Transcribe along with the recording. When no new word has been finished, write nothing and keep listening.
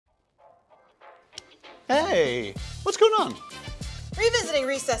Hey, what's going on? Revisiting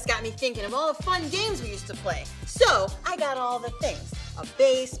recess got me thinking of all the fun games we used to play. So I got all the things. A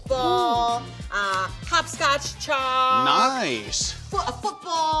baseball, hopscotch chalk. Nice. A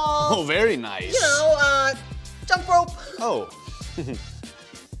football. Oh, very nice. You know, jump rope. Oh.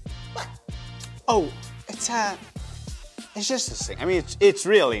 What? Oh, it's just this thing. I mean, it's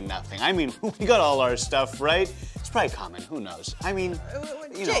really nothing. I mean, we got all our stuff, right? It's probably common, who knows? I mean,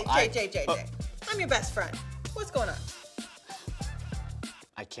 you know, Jay. I'm your best friend. What's going on?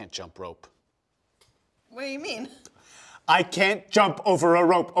 I can't jump rope. What do you mean? I can't jump over a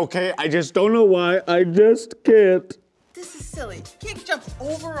rope, okay? I just don't know why. I just can't. This is silly. You can't jump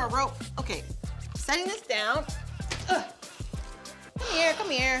over a rope. Okay, setting this down. Ugh. Come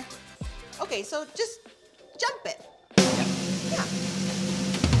here. Okay, so just jump it. Yeah.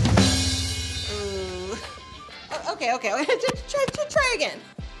 Ooh. Okay. Try again.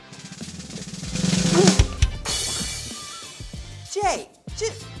 Jay,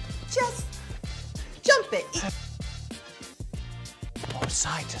 just jump it. Oh,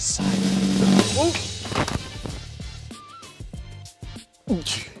 side to side. Oh.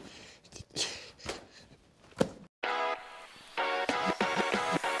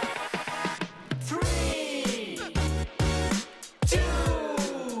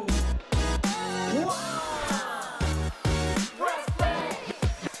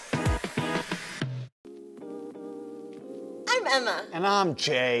 I'm Emma. And I'm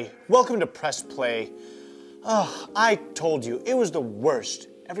Jay. Welcome to Press Play. Oh, I told you, it was the worst.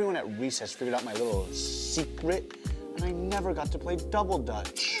 Everyone at recess figured out my little secret, and I never got to play double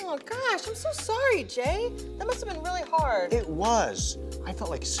dutch. Oh gosh, I'm so sorry, Jay. That must have been really hard. It was. I felt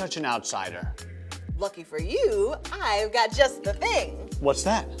like such an outsider. Lucky for you, I've got just the thing. What's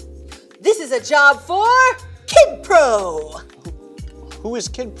that? This is a job for Kid Pro. Who is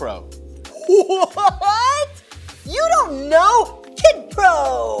Kid Pro? What? You don't know Kid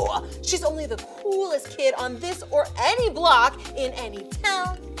Pro? She's only the coolest kid on this or any block in any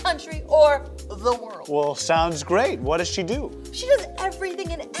town, country, or the world. Well, sounds great. What does she do? She does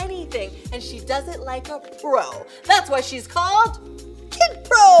everything and anything, and she does it like a pro. That's why she's called Kid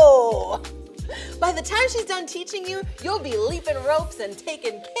Pro. By the time she's done teaching you, you'll be leaping ropes and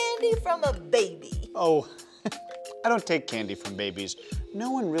taking candy from a baby. Oh, I don't take candy from babies.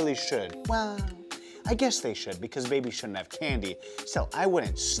 No one really should. Well, I guess they should, because babies shouldn't have candy. Still, I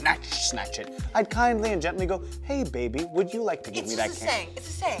wouldn't snatch it. I'd kindly and gently go, hey baby, would you like to give me that candy? It's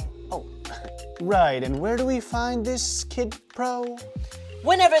a saying. Oh, right, and where do we find this Kid Pro?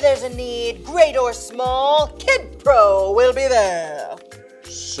 Whenever there's a need, great or small, Kid Pro will be there.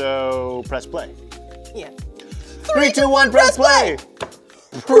 So, press play. Yeah. 3, 2, 1, press play!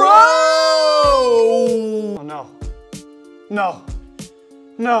 Pro! Oh no.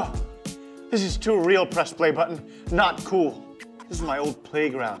 No. This is too real, press play button. Not cool. This is my old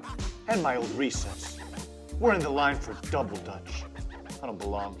playground and my old recess. We're in the line for double dutch. I don't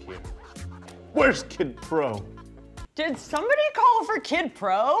belong here. Where's Kid Pro? Did somebody call for Kid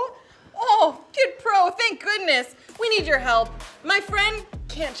Pro? Oh, Kid Pro, thank goodness. We need your help. My friend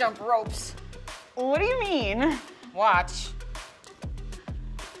can't jump ropes. What do you mean? Watch.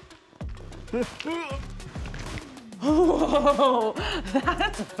 Whoa,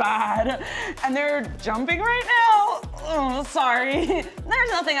 that's bad. And they're jumping right now? Oh, sorry. There's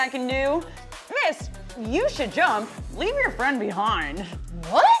nothing I can do. Miss, you should jump. Leave your friend behind.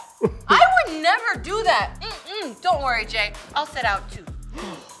 What? I would never do that. Don't worry, Jay. I'll sit out too.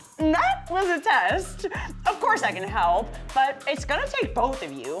 That was a test. Of course I can help, but it's gonna take both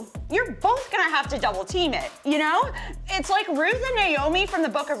of you. You're both gonna have to double team it, you know? It's like Ruth and Naomi from the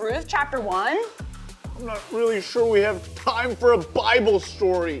book of Ruth, chapter 1. I'm not really sure we have time for a Bible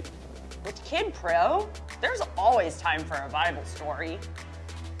story. With Kid Pro, there's always time for a Bible story.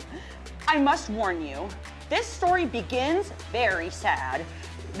 I must warn you, this story begins very sad.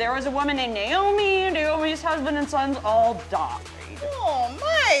 There was a woman named Naomi. Naomi's husband and sons all died. Oh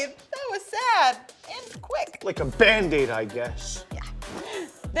my, that was sad and quick. Like a Band-Aid, I guess. Yeah.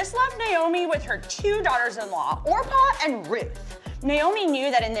 This left Naomi with her 2 daughters-in-law, Orpah and Ruth. Naomi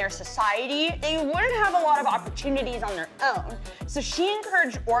knew that in their society, they wouldn't have a lot of opportunities on their own. So she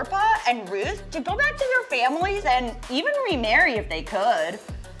encouraged Orpah and Ruth to go back to their families and even remarry if they could.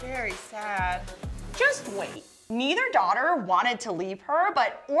 Very sad. Just wait. Neither daughter wanted to leave her,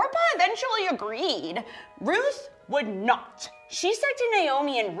 but Orpah eventually agreed. Ruth would not. She said to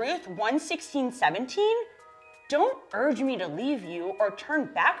Naomi in Ruth 1:16-17, "Don't urge me to leave you or turn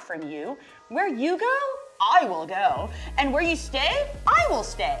back from you. Where you go, I will go. And where you stay, I will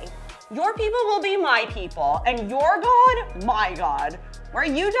stay." Your people will be my people, and your God, my God. Where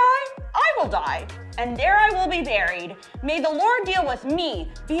you die, I will die, and there I will be buried. May the Lord deal with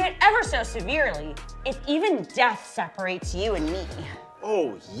me, be it ever so severely, if even death separates you and me.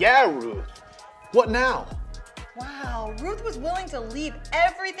 Oh, yeah, Ruth. What now? Wow, Ruth was willing to leave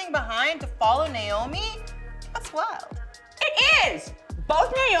everything behind to follow Naomi? That's wild. It is!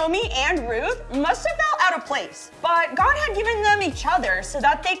 Both Naomi and Ruth must have felt out of place, but God had given them each other so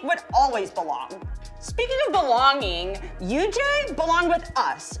that they would always belong. Speaking of belonging, UJ belonged with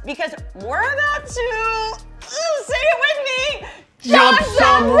us because we're about to, say it with me, Jump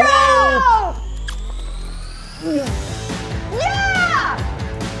some rope! Yeah!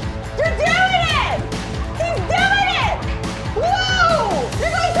 You're doing it! He's doing it! Whoa!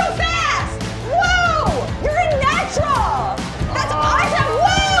 You're going so fast! Whoa! You're a natural! That's awesome!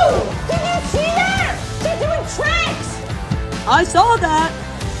 Whoa! Did you see that? She's doing tricks! I saw that.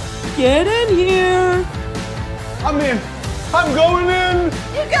 Get in here. I'm in. I'm going in.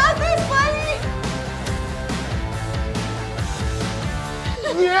 You got this, buddy!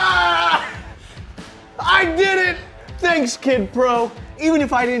 Yeah! I did it! Thanks, Kid Pro. Even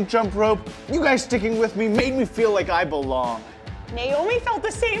if I didn't jump rope, you guys sticking with me made me feel like I belong. Naomi felt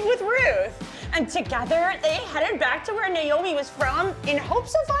the same with Ruth. And together, they headed back to where Naomi was from in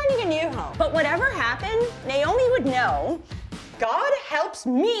hopes of finding a new home. But whatever happened, Naomi would know, God helps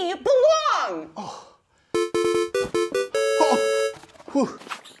me belong.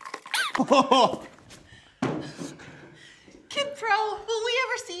 Kid Pro, will we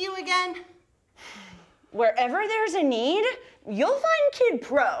ever see you again? Wherever there's a need, you'll find Kid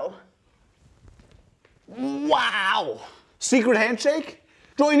Pro. Wow! Secret handshake?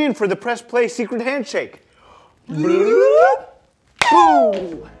 Join in for the Press Play Secret Handshake. Bloop,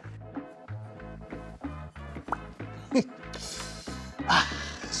 boom!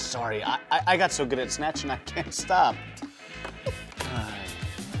 Sorry, I got so good at snatching I can't stop.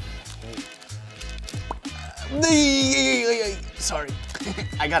 Sorry,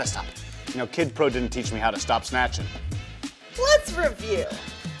 I gotta stop. You know, Kid Pro didn't teach me how to stop snatching. Let's review.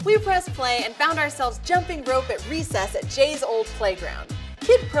 We pressed play and found ourselves jumping rope at recess at Jay's old playground.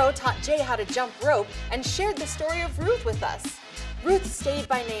 Kid Pro taught Jay how to jump rope and shared the story of Ruth with us. Ruth stayed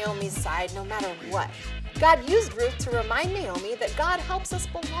by Naomi's side no matter what. God used Ruth to remind Naomi that God helps us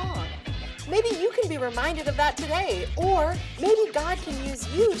belong. Maybe you can be reminded of that today, or maybe God can use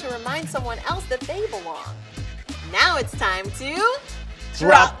you to remind someone else that they belong. Now it's time to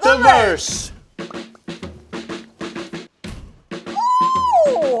Drop the verse!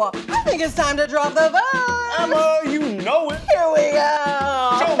 Ooh, I think it's time to drop the verse. Emma, you know it! Here we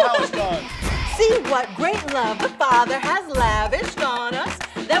go. Show 'em how it's done! See what great love the Father has lavished on us,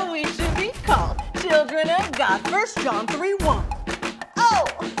 that we should be called children of God. 1 John 3:1. Oh!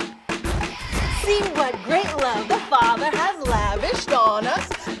 See what great love the Father has lavished on us,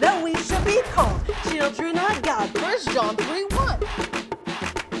 that we should be called children of God. 1 John 3:1.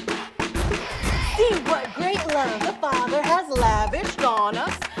 See what great love the Father has lavished on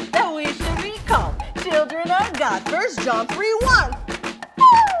us, that we should be called children of God. 1 John 3:1.